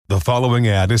The following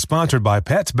ad is sponsored by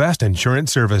Pets Best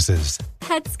Insurance Services.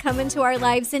 Pets come into our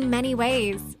lives in many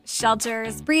ways.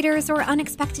 Shelters, breeders, or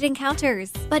unexpected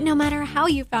encounters. But no matter how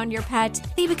you found your pet,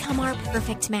 they become our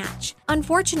perfect match.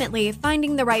 Unfortunately,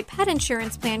 finding the right pet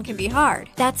insurance plan can be hard.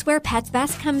 That's where Pets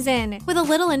Best comes in. With a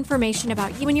little information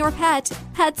about you and your pet,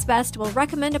 Pets Best will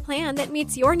recommend a plan that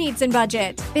meets your needs and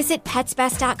budget. Visit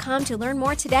PetsBest.com to learn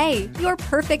more today. Your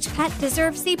perfect pet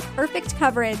deserves the perfect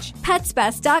coverage.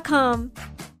 PetsBest.com.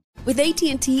 With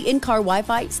AT&T in-car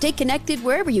Wi-Fi, stay connected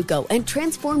wherever you go and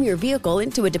transform your vehicle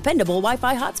into a dependable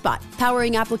Wi-Fi hotspot.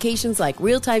 Powering applications like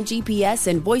real-time GPS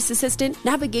and voice assistant,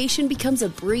 navigation becomes a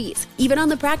breeze. Even on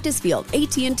the practice field,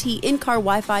 AT&T in-car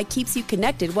Wi-Fi keeps you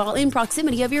connected while in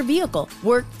proximity of your vehicle.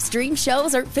 Work, stream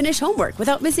shows, or finish homework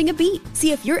without missing a beat.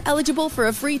 See if you're eligible for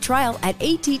a free trial at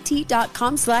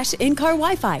att.com/in-car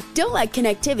Wi-Fi. Don't let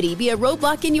connectivity be a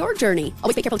roadblock in your journey.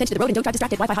 Always pay careful attention to the road and don't drive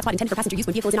distracted. Wi-Fi hotspot intended for passenger use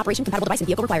when vehicle is in operation. Compatible device and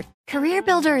vehicle required. Career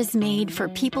Builder is made for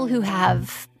people who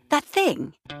have that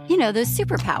thing. You know, those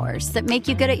superpowers that make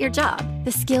you good at your job,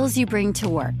 the skills you bring to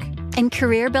work. And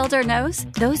Career Builder knows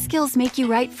those skills make you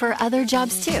right for other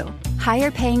jobs too.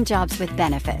 Higher paying jobs with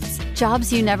benefits,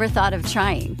 jobs you never thought of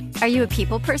trying. Are you a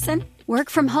people person? Work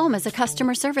from home as a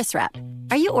customer service rep.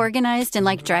 Are you organized and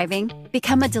like driving?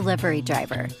 Become a delivery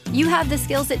driver. You have the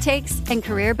skills it takes, and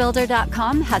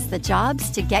CareerBuilder.com has the jobs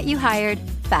to get you hired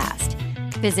fast.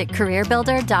 Visit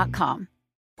CareerBuilder.com.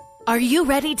 Are you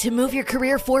ready to move your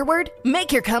career forward?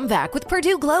 Make your comeback with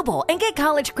Purdue Global and get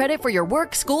college credit for your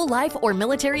work, school, life, or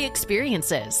military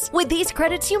experiences. With these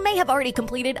credits, you may have already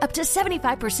completed up to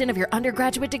 75% of your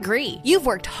undergraduate degree. You've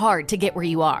worked hard to get where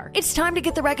you are. It's time to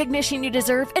get the recognition you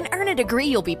deserve and earn a degree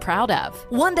you'll be proud of.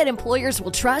 One that employers will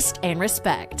trust and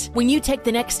respect. When you take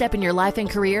the next step in your life and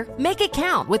career, make it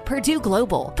count with Purdue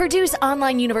Global, Purdue's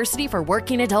online university for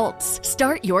working adults.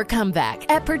 Start your comeback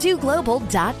at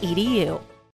purdueglobal.edu.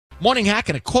 Morning hack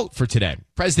and a quote for today.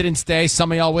 President's Day.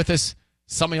 Some of y'all with us.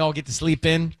 Some of y'all get to sleep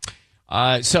in.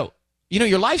 So,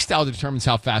 your lifestyle determines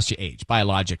how fast you age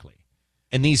biologically.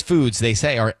 And these foods, they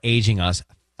say, are aging us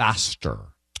faster.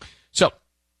 So,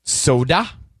 soda,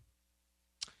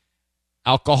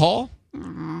 alcohol,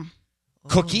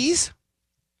 cookies,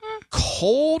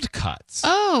 cold cuts.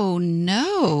 Oh,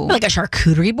 no. Like a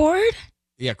charcuterie board?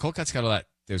 Yeah, cold cuts got a lot.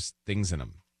 There's things in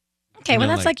them. Okay, well,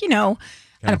 that's like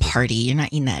at a party. You're not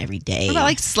eating that every day. What about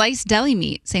like sliced deli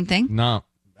meat? Same thing? No,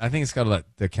 I think it's got a lot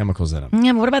the chemicals in them.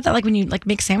 Yeah, but what about that? Like when you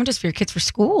make sandwiches for your kids for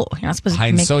school, you're not supposed high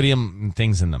to in sodium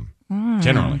things in them.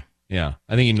 Generally, yeah.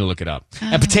 I think you need to look it up.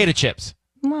 And potato chips.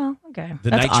 Well, okay,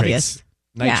 that's obvious.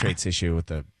 Nitrates issue with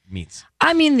the meats.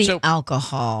 I mean the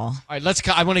alcohol. All right, that's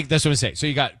what I'm gonna say. So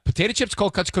you got potato chips,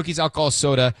 cold cuts, cookies, alcohol,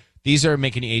 soda. These are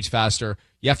making you age faster.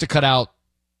 You have to cut out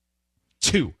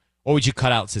 2. What would you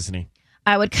cut out, Sissany?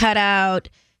 I would cut out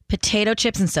potato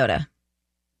chips and soda.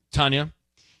 Tanya?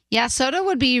 Yeah, soda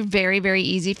would be very, very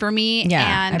easy for me.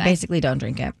 Yeah, and I basically don't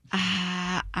drink it.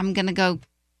 I'm going to go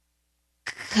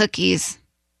cookies.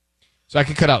 So I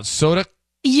could cut out soda.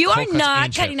 You are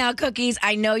not cutting out cookies.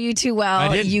 I know you too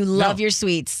well. You love your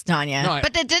sweets, Tanya. No,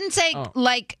 but it didn't say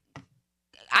like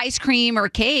ice cream or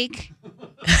cake.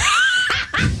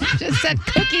 Just said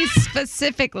cookies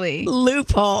specifically.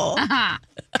 Loophole.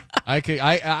 I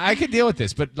could deal with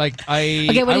this, but what are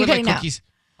you cutting cookies.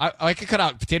 I could cut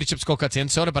out potato chips, cold cuts,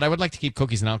 and soda, but I would like to keep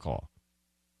cookies and alcohol.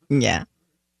 Yeah.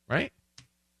 Right?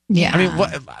 Yeah. I mean,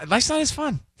 lifestyle is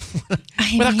fun.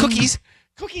 Without cookies.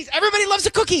 Cookies. Everybody loves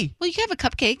a cookie. Well, you can have a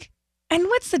cupcake. And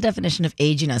what's the definition of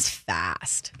aging us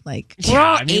fast? Like, we're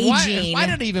all aging. Why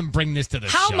did I even bring this to the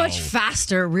show? How much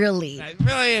faster, really?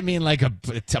 I mean, like a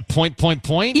point.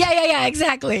 Yeah,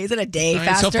 exactly. Is it a day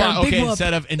faster? So far, okay,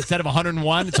 instead of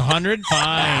 101, it's 100?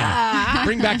 Fine.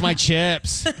 Bring back my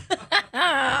chips.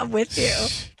 I'm with you.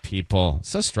 People.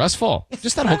 So stressful.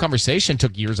 Just that whole conversation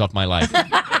took years off my life.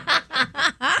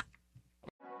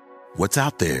 What's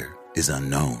out there is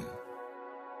unknown.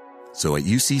 So at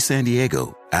UC San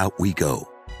Diego, out we go.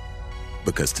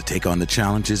 Because to take on the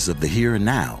challenges of the here and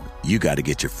now, you got to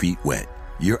get your feet wet,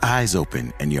 your eyes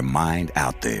open, and your mind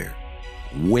out there.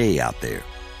 Way out there.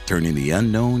 Turning the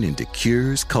unknown into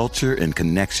cures, culture, and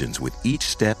connections with each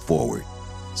step forward.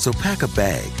 So pack a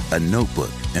bag, a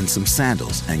notebook, and some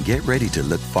sandals and get ready to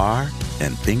look far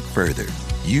and think further.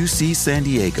 UC San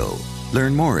Diego.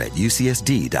 Learn more at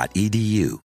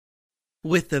ucsd.edu.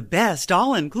 With the best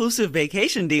all-inclusive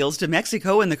vacation deals to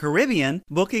Mexico and the Caribbean,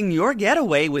 booking your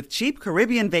getaway with Cheap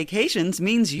Caribbean Vacations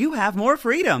means you have more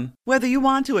freedom. Whether you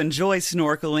want to enjoy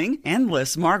snorkeling,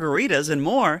 endless margaritas, and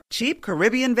more, Cheap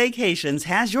Caribbean Vacations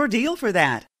has your deal for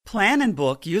that. Plan and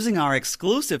book using our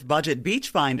exclusive budget beach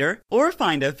finder, or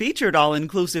find a featured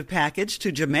all-inclusive package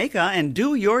to Jamaica and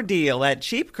do your deal at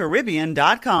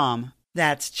cheapcaribbean.com.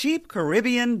 That's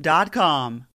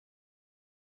cheapcaribbean.com.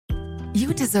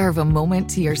 You deserve a moment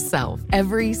to yourself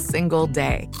every single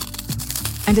day.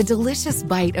 And a delicious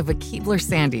bite of a Keebler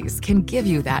Sandies can give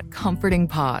you that comforting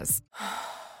pause.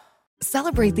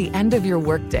 Celebrate the end of your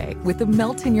workday with the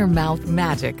melt-in-your-mouth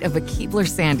magic of a Keebler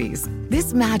Sandies.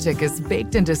 This magic is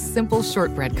baked into simple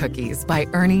shortbread cookies by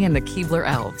Ernie and the Keebler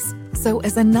Elves. So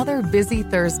as another busy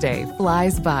Thursday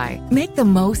flies by, make the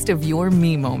most of your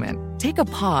me moment. Take a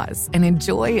pause and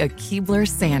enjoy a Keebler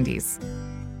Sandies.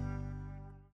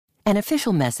 An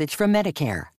official message from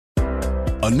Medicare.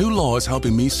 A new law is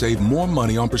helping me save more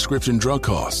money on prescription drug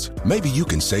costs. Maybe you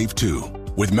can save too.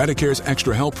 With Medicare's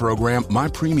Extra Help program, my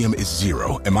premium is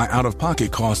zero and my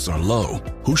out-of-pocket costs are low.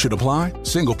 Who should apply?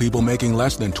 Single people making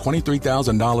less than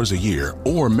 $23,000 a year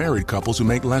or married couples who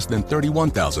make less than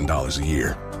 $31,000 a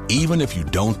year. Even if you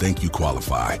don't think you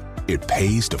qualify, it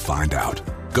pays to find out.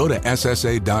 Go to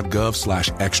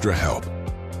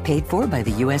ssa.gov/extrahelp. Paid for by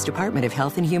the U.S. Department of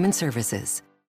Health and Human Services.